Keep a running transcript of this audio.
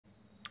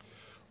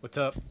What's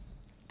up?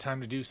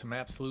 Time to do some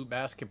absolute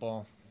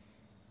basketball.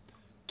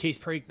 Case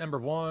break number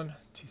 1,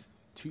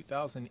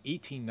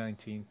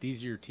 2018-19.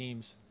 These are your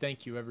teams.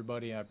 Thank you,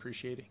 everybody. I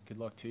appreciate it. Good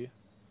luck to you.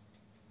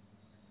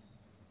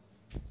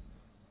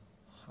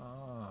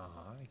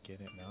 I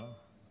get it now.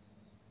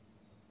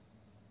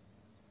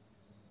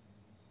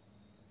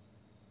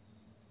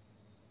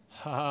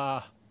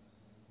 Ha.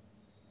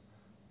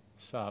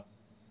 Sup?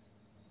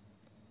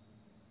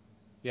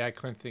 Yeah, I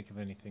couldn't think of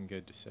anything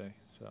good to say,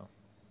 so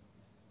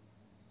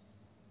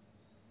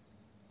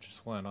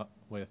just went up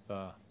with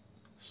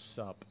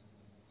sup.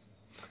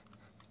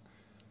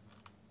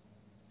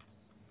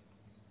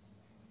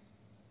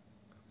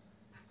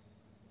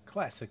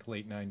 Classic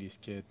late 90s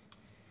kid.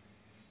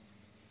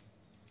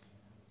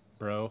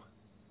 Bro.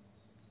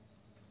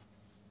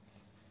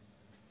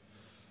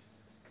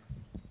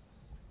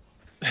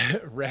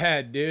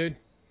 Rad, dude.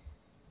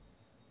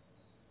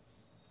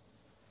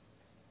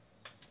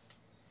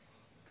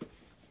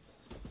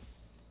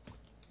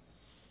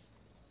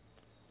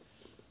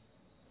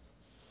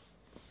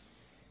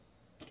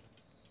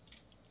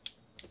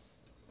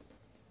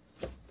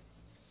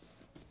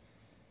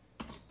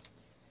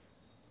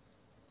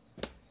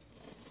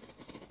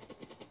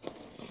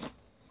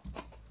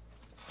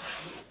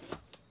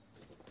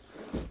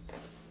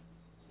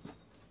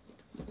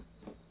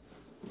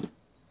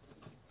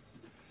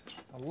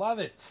 I love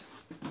it.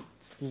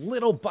 It's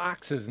little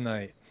boxes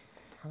night.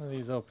 How do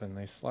these open?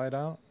 They slide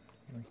out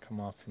and come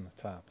off from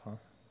the top, huh?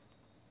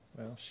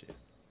 Well, shit.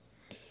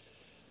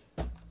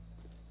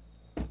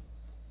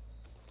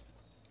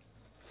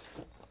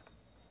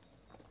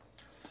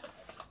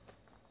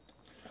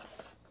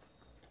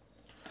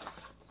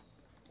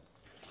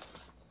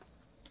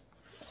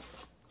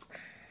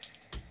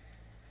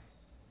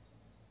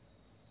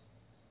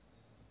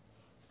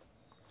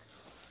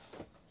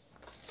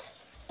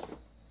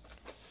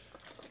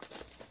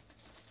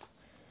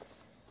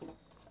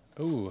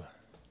 Ooh,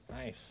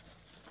 nice.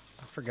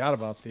 I forgot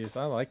about these.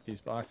 I like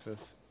these boxes.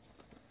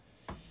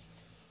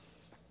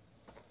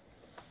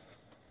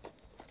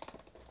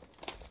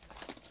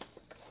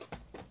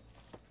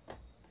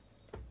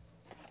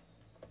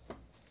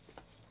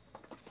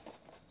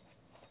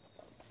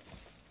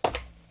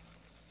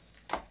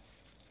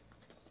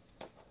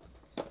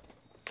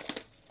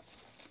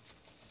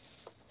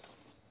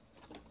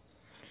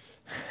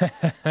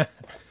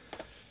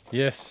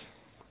 Yes.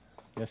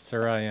 Yes,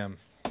 sir, I am.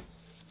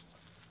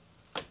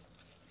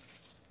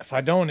 If I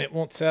don't, it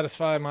won't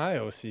satisfy my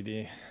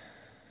OCD.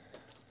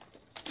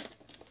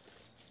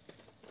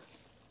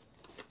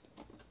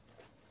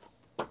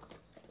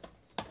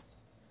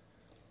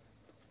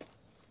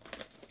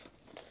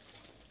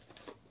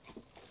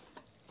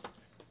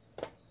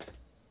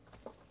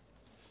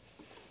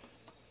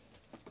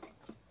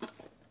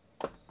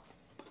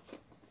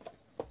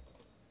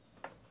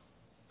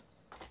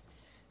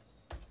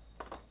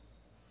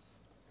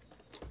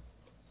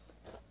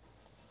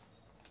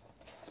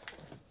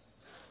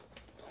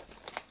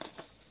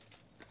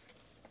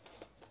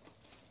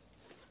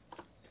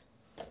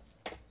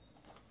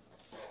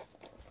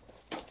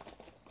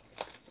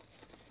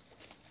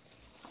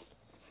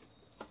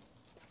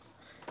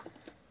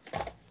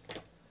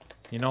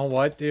 You know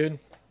what, dude?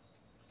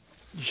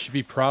 You should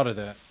be proud of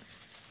that.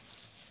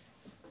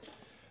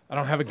 I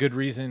don't have a good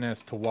reason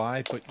as to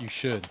why, but you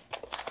should,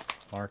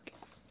 Mark.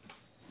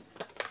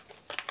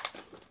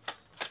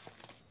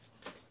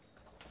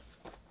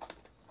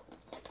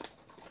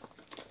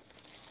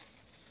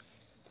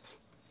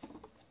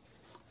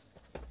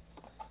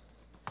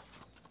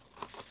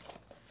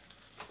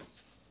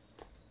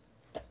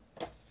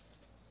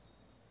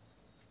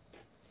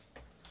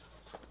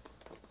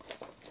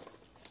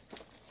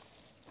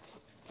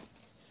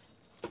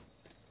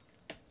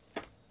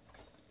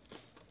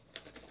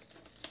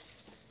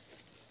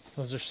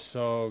 Those are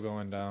so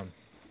going down.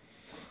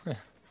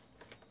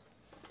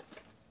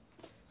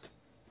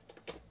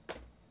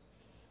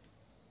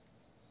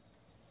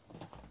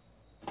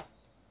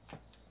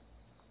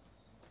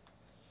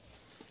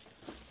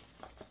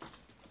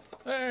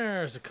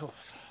 There's a couple.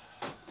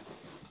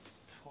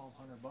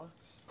 1,200 bucks.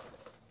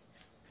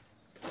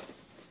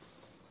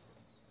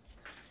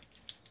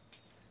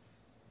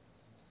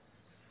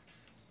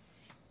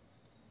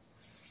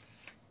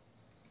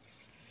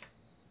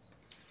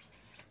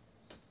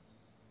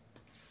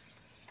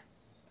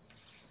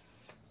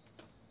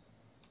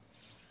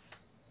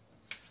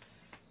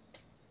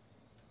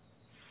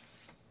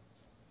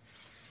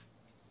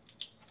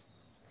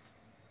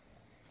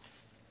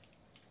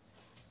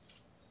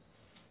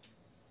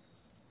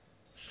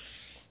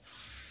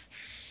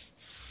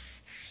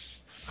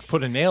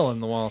 Put a nail in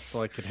the wall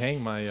so I could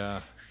hang my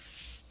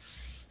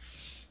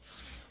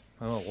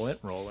my little lint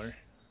roller.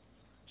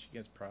 She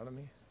gets proud of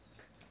me.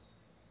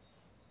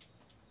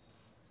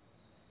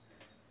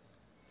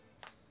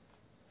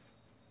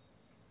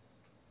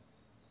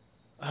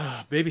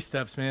 Baby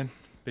steps, man.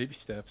 Baby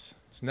steps.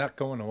 It's not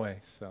going away,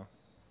 so.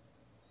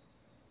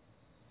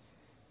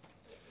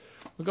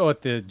 We'll go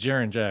with the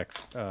Jaren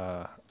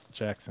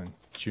Jackson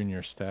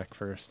Jr. stack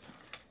first.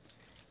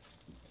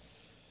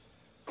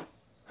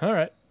 All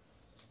right.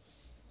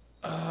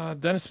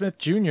 Dennis Smith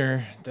Jr.,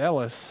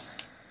 Dallas.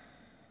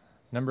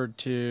 Numbered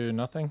to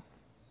nothing.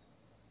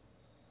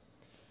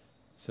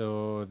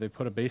 So they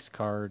put a base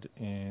card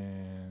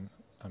in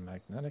a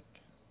magnetic.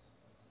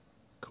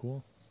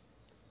 Cool.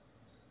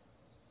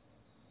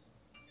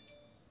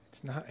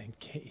 It's not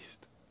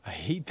encased. I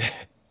hate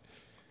that.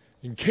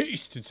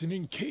 Encased. It's an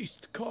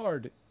encased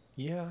card.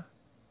 Yeah.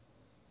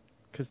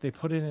 Because they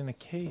put it in a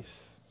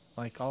case.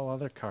 Like all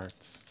other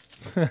cards.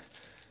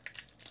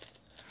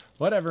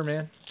 Whatever,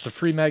 man. It's a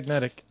free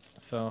magnetic.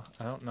 So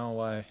I don't know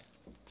why. Are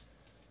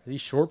these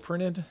short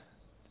printed? Do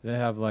they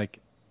have like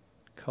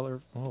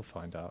color? We'll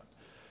find out.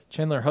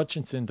 Chandler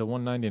Hutchinson to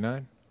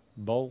 199.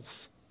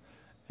 Bulls.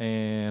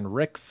 And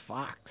Rick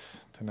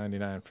Fox to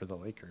 99 for the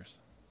Lakers.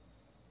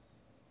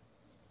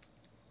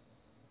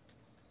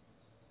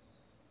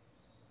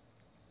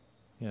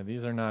 Yeah,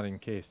 these are not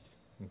encased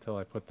until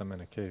I put them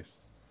in a case.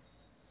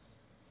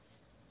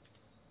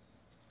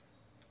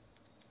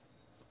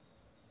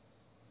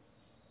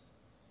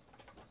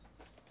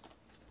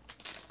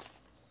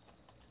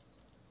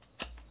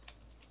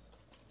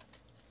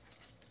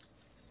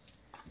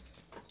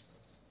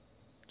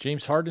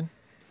 James Harden.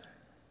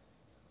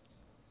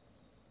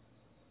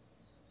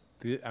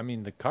 I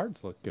mean, the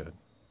cards look good.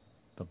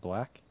 The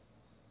black.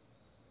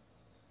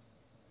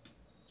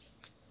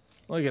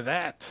 Look at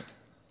that.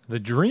 The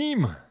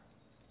dream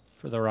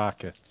for the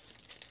Rockets.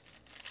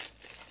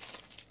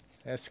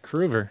 S.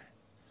 Kruger.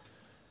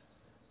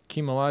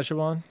 Keem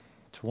Olajuwon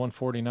to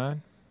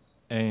 149.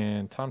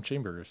 And Tom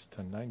Chambers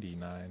to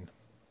 99.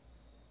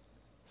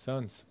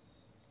 Suns.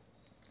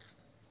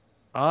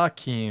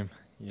 Keem.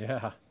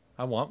 Yeah.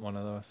 I want one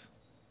of those.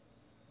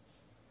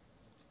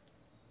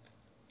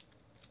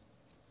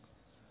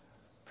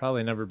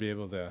 Probably never be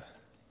able to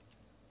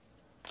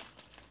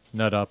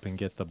nut up and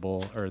get the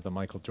Bull or the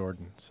Michael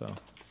Jordan. So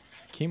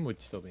Keem would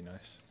still be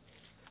nice.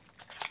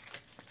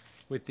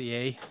 With the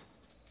A.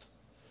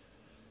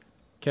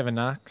 Kevin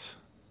Knox.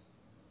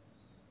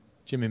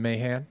 Jimmy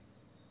Mahan.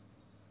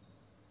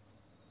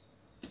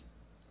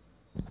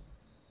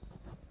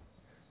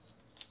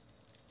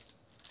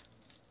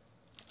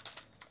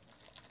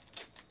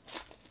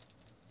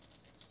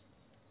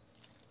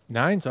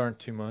 Nines aren't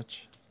too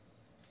much.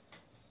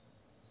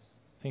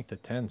 I think the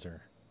 10s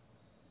are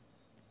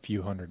a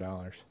few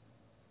 $100s.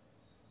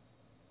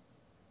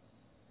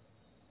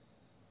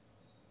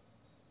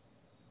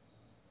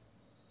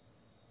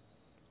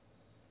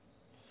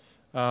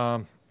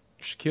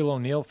 Shaquille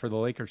O'Neal for the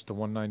Lakers to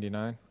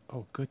 199.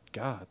 Oh, good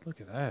God.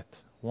 Look at that.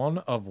 1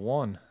 of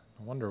 1.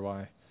 I wonder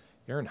why.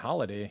 Aaron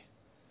Holiday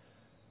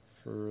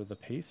for the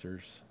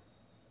Pacers.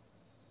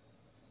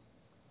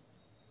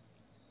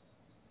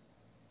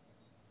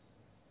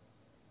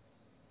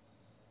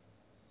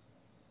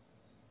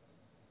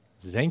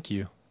 Thank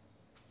you.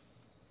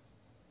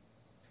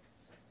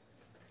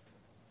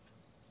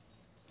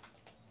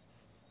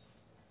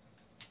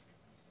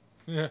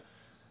 Yeah.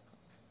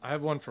 I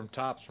have one from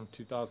Topps from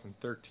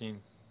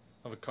 2013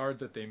 of a card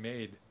that they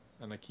made,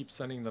 and I keep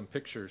sending them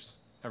pictures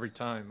every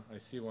time I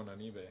see one on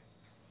eBay.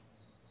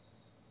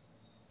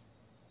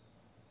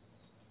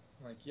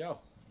 I'm like, yo,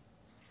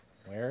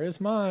 where is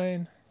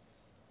mine?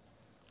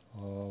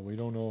 Oh, we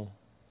don't know.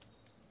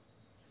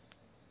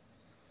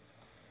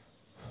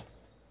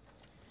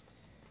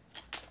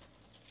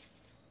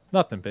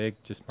 Nothing big,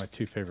 just my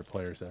 2 favorite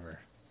players ever.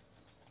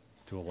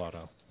 Do a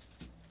lotto.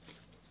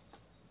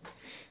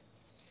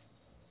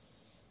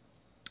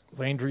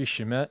 Landry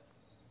Shamet.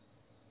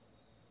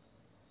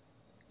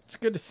 It's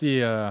good to see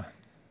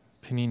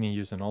Panini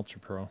use an Ultra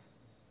Pro.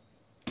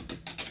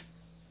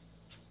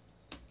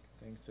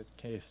 Thanks, it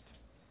cased.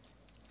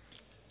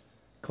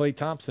 Klay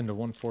Thompson to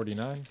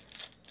 149.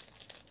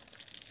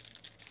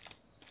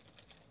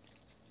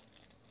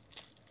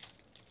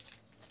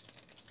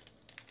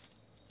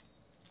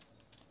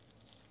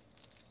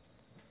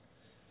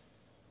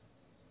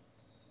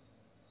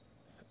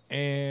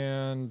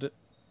 And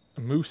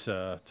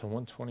Musa to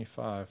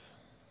 125.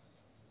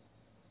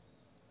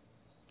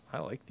 I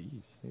like these.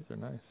 These are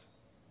nice.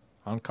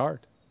 On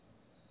card.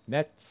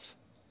 Nets.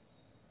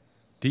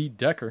 D.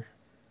 Decker.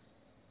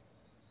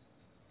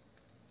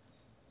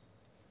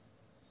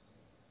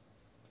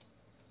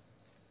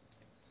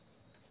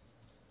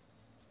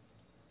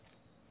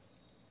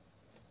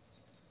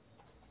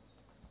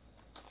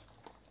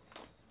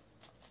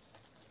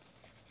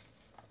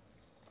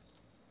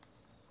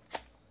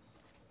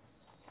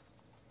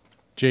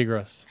 J.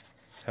 Gruss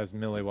has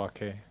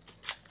Milwaukee.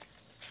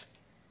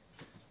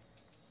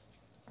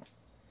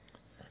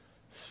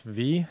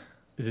 Svi?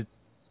 Is it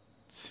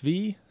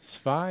Svi?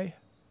 Svi?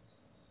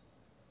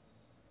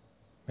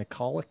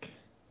 McCulloch?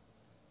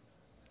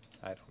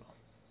 I don't know.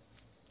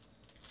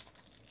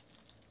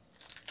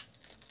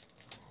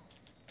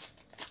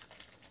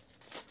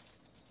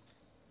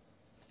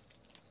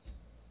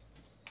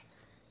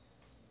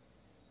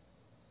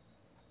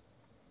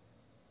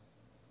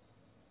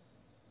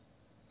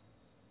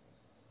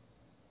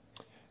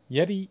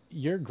 Yeti,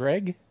 you're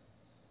Greg?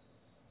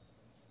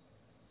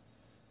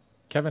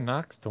 Kevin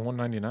Knox to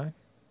 199.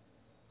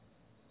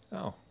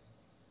 Oh.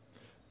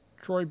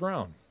 Troy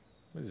Brown,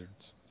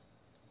 Wizards.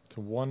 To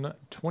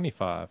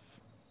 125.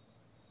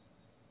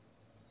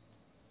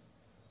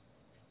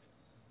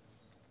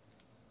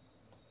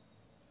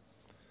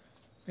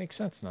 Makes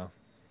sense now.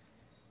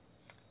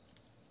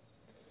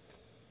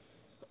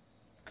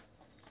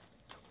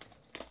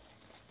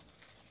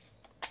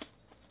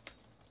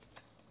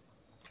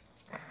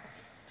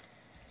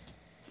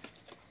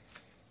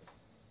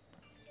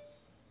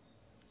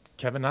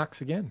 Kevin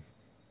Knox again.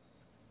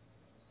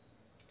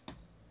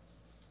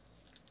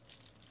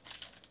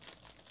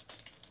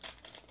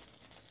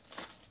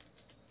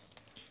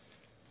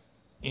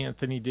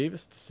 Anthony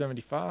Davis to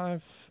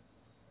 75.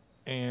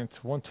 And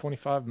to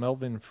 125,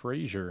 Melvin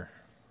Frazier.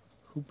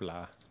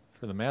 Hoopla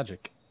for the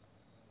Magic.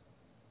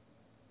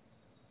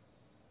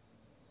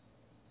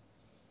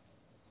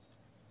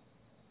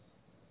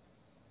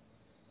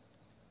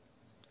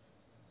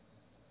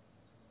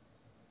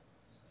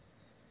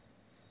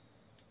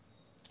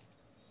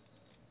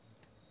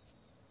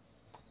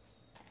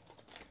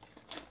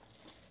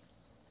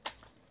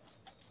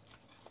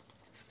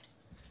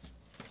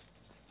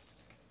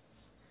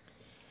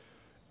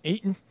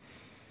 Ayton.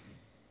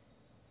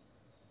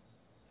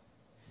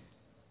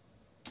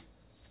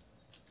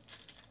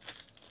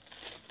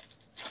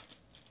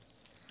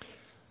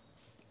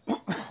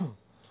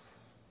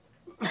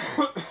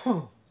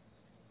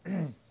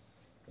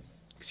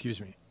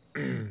 Excuse me.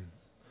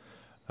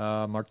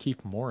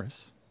 Markieff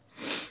Morris.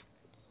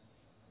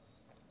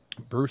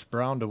 Bruce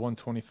Brown to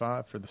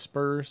 125 for the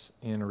Spurs.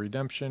 And a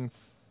redemption.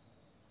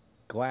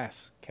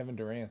 Glass. Kevin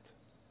Durant.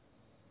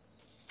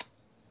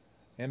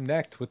 M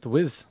necked with the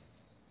Wiz.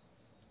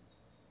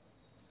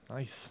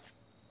 Nice.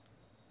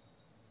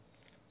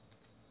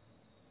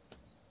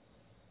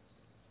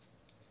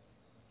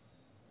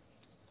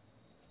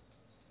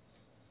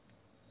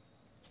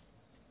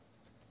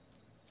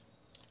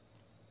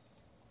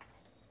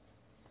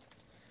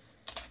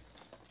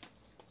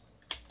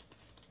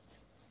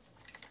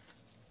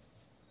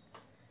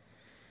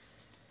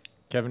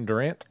 Kevin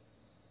Durant.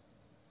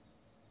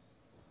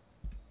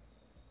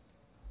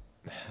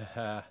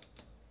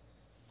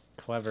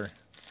 Clever.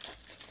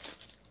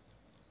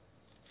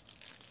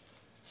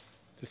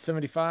 To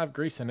 75,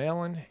 Grayson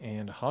Allen,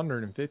 and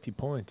 150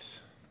 points.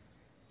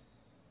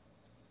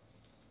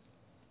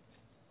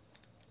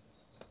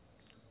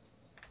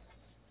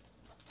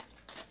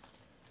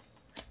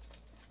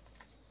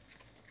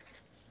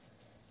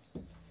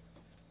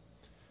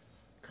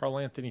 Karl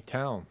Anthony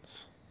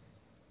Towns,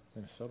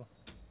 Minnesota.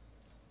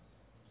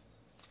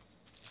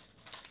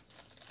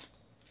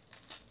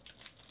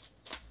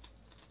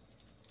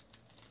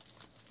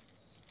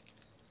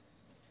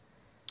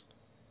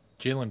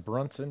 Jalen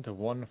Brunson to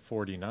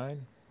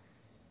 149.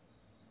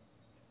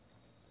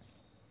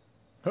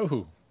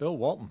 Oh, Bill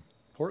Walton,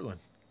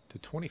 Portland to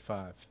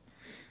 25.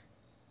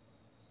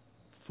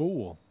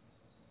 Fool.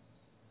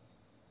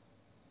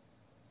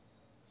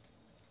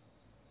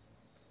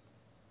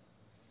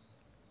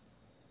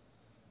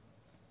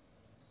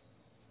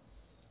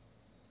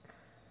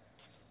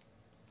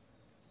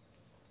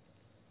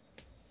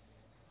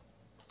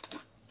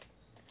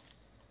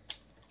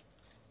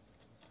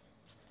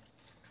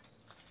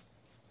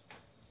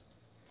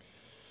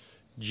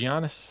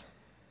 Giannis.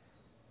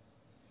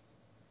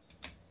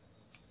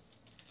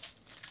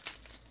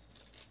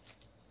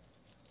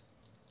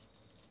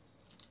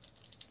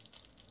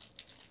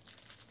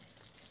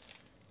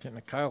 Getting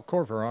a Kyle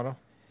Korver auto.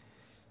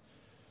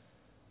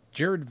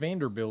 Jared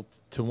Vanderbilt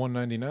to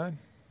 199.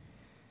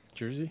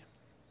 Jersey.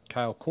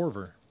 Kyle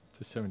Korver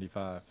to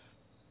 75.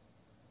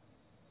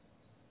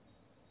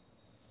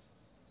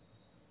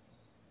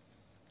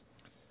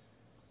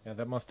 Yeah,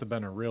 that must have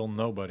been a real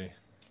nobody.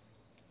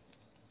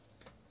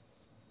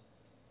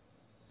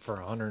 For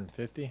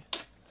 150.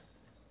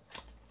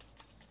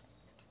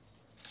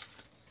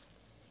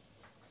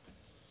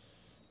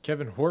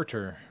 Kevin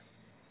Huerter.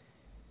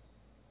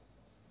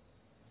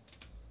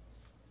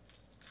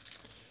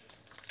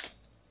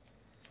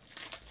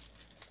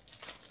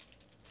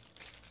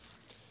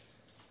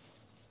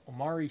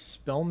 Omari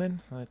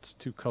Spellman. That's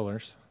two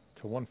colors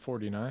to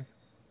 149.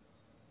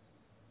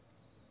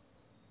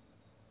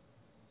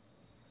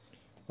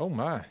 Oh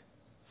my.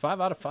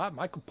 5 out of 5.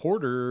 Michael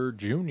Porter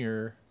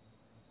Jr.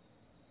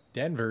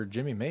 Denver,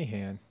 Jimmy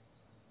Mahan.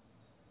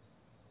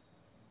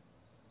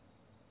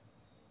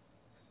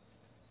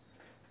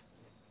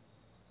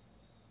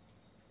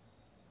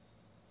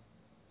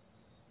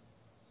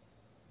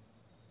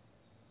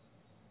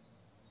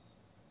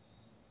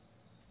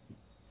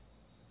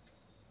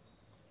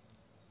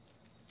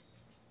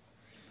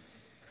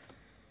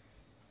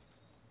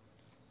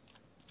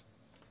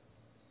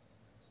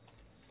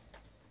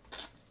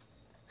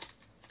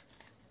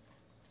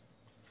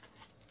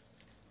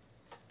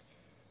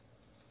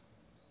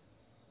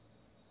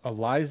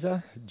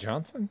 Eliza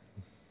Johnson?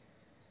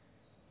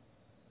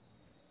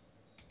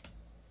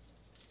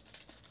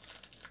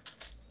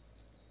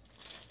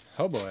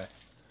 Oh boy.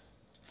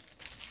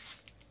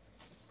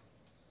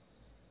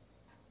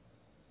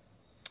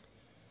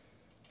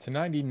 To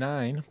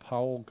 99,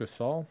 Paul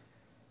Gasol.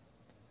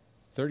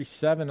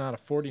 37 out of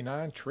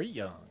 49, Trey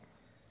Young.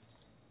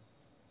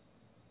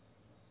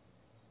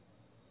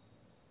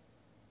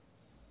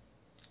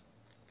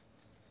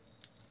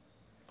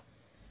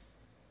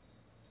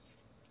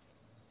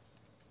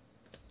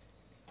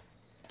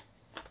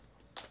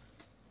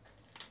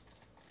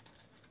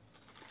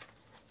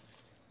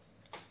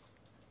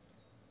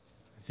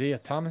 Isaiah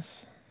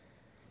Thomas.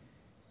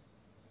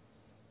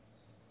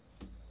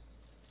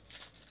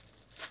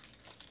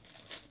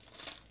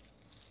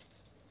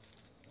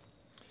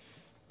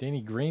 Danny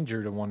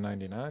Granger to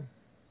 199.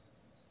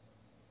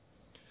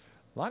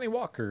 Lonnie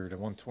Walker to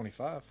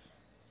 125.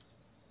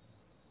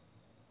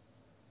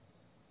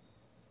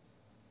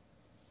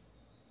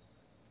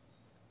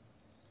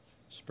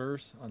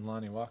 Spurs on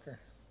Lonnie Walker.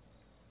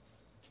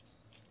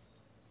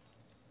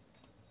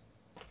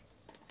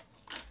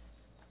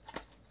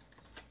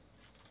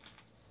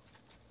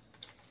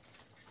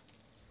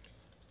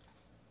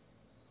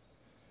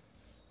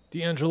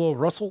 D'Angelo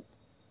Russell.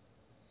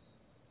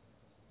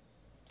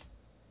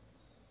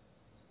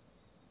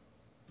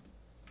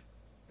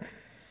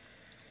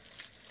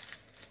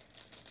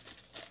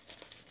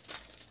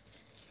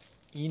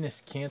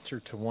 Enos Cantor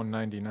to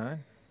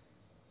 199.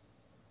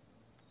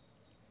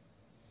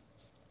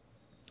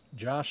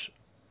 Josh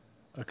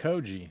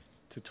Okogie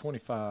to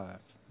 25.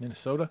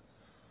 Minnesota.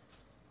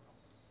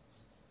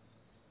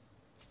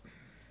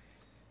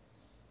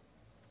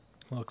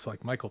 Looks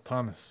like Michael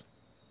Thomas.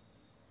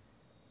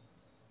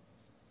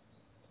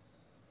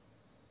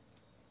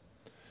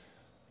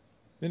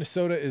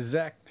 Minnesota is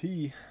Zach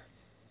P.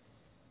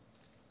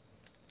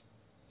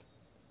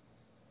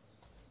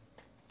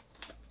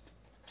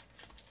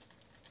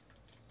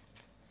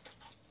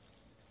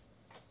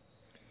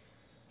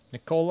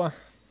 Nicola,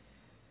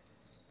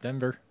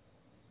 Denver.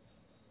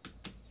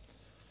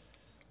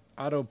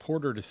 Otto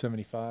Porter to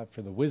 75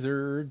 for the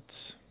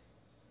Wizards.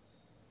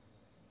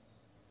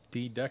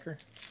 D. Decker.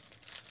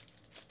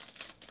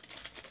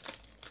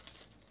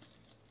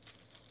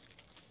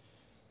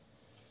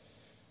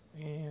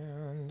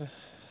 And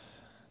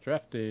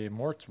draft day,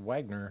 Moritz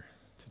Wagner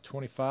to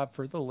 25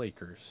 for the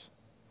Lakers.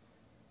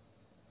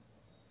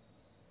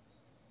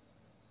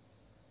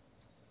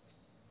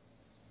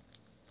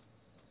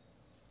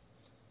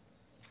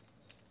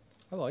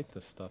 I like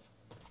this stuff.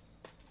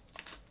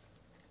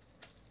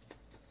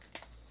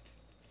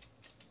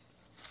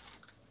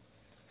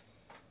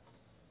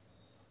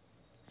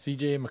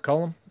 CJ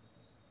McCollum.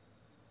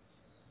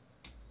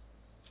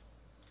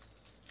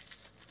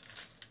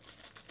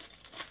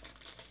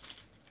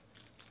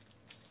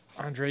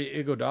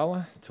 Andre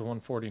Iguodala to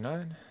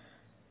 149.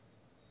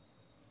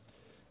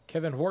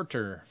 Kevin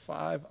Huerter,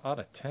 5 out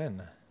of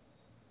 10.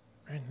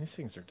 Man, these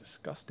things are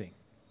disgusting.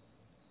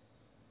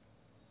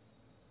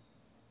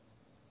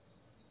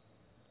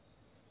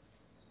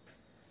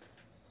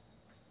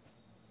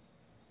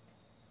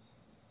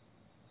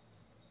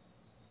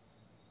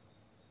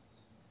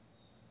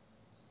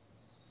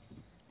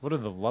 What do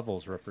the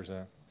levels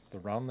represent? The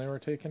round they were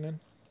taken in?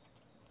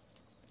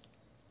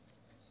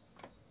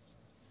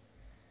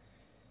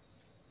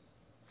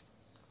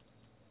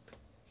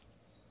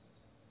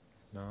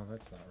 No,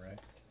 that's not right.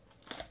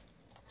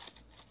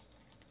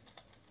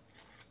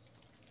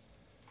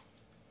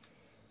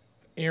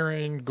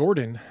 Aaron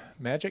Gordon,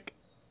 Magic.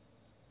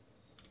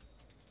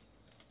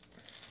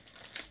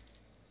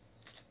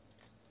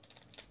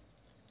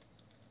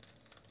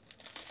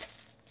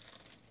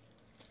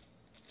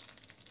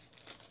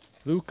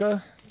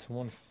 Luka to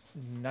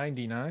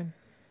 199.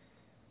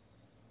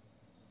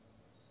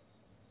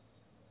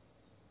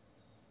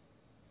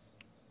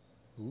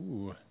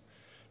 Ooh.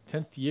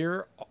 10th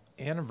year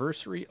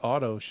anniversary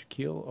auto,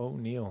 Shaquille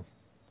O'Neal.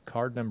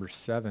 Card number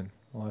 7.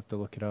 We'll have to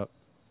look it up.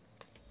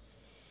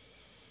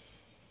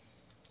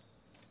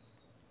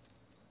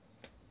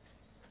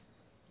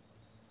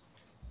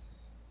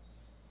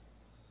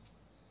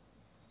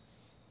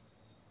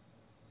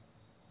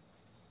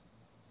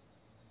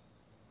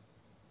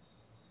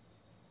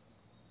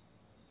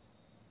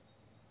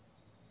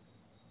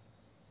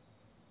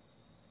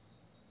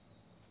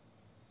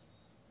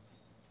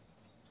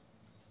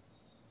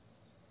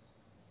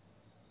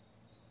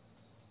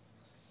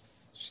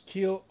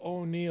 Shaquille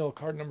O'Neal,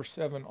 card number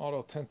 7,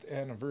 auto 10th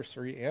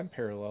anniversary and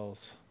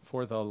parallels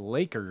for the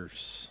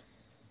Lakers.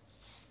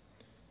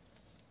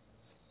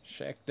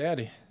 Shaq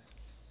Daddy.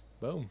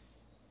 Boom.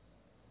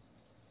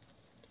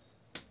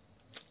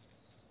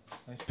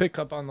 Nice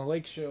pickup on the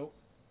Lake Show.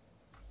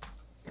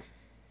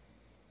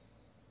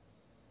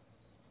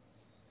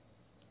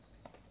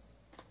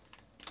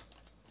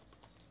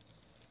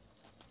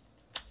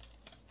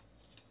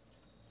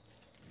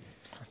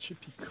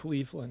 Chippy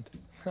Cleveland.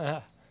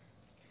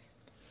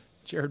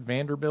 Jared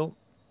Vanderbilt.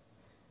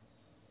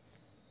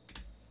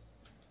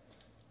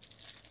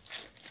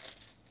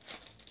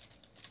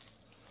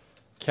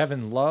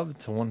 Kevin Love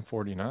to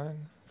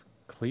 149.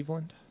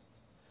 Cleveland.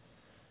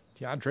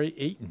 DeAndre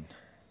Ayton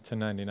to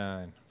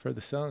 99 for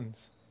the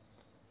Suns.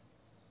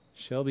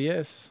 Shelby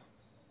S.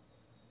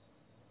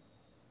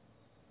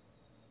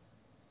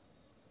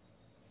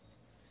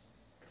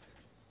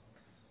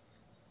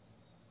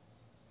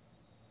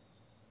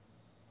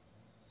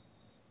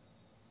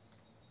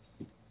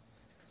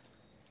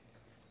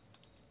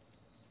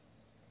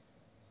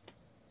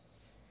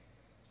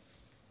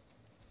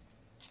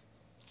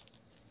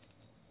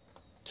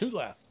 2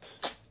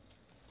 left.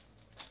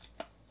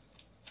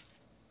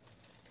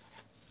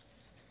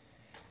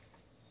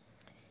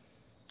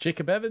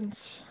 Jacob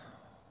Evans,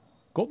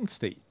 Golden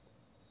State.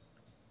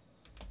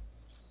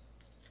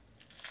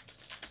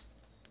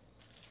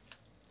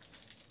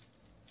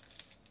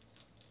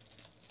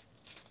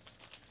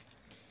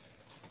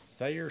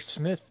 Zaire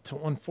Smith to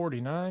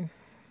 149.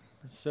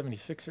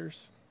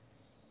 76ers.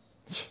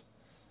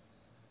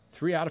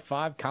 3 out of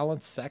 5,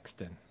 Colin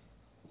Sexton.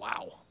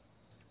 Wow.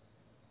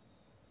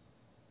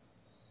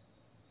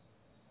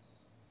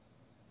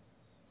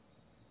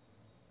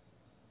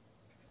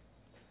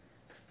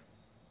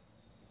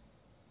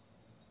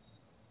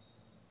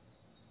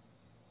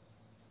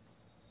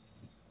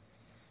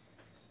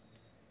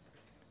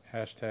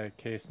 Hashtag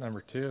case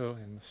number 2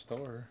 in the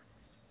store.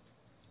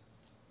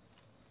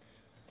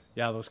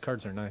 Yeah, those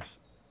cards are nice.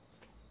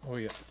 Oh,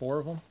 we got 4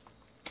 of them.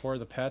 4 of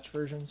the patch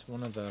versions,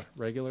 1 of the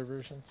regular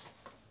versions.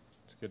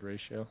 It's a good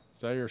ratio.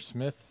 Zaire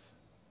Smith.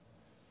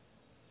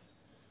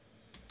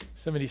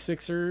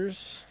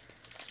 76ers.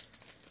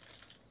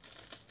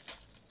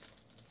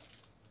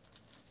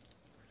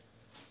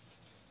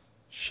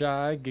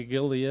 Shai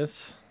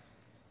Gilgeous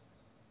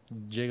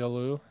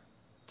Jigaloo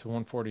to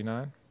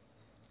 149.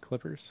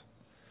 Clippers.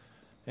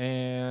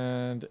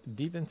 And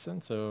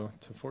DiVincenzo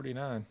to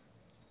 49.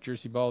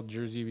 Jersey ball,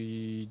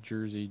 jersey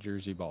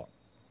ball.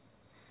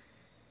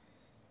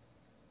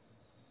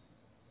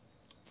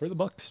 For the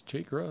Bucks,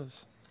 Jake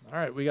Rose. All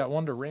right, we got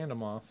 1 to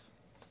random off.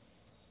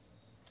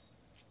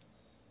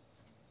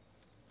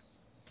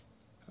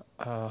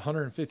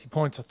 150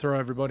 points. I'll throw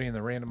everybody in the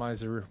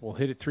randomizer. We'll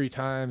hit it 3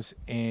 times,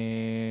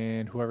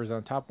 and whoever's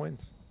on top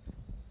wins.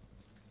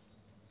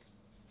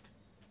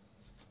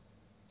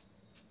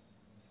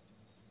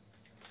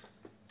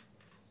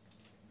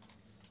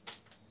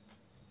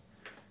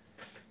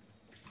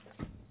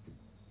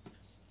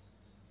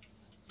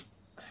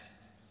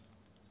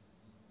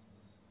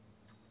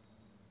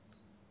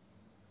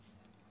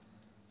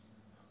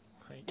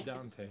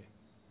 Dante.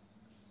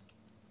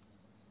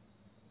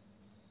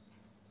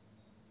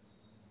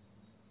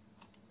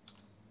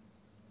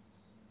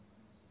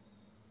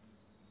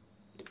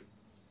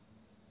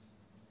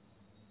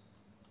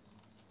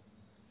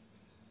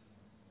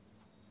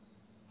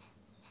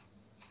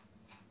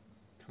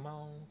 Come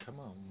on, come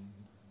on.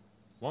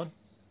 1,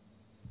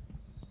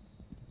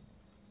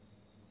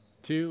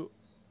 2,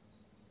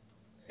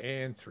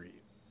 and 3.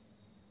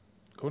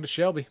 Going to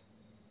Shelby.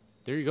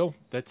 There you go.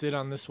 That's it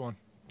on this one.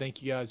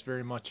 Thank you guys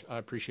very much. I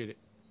appreciate it.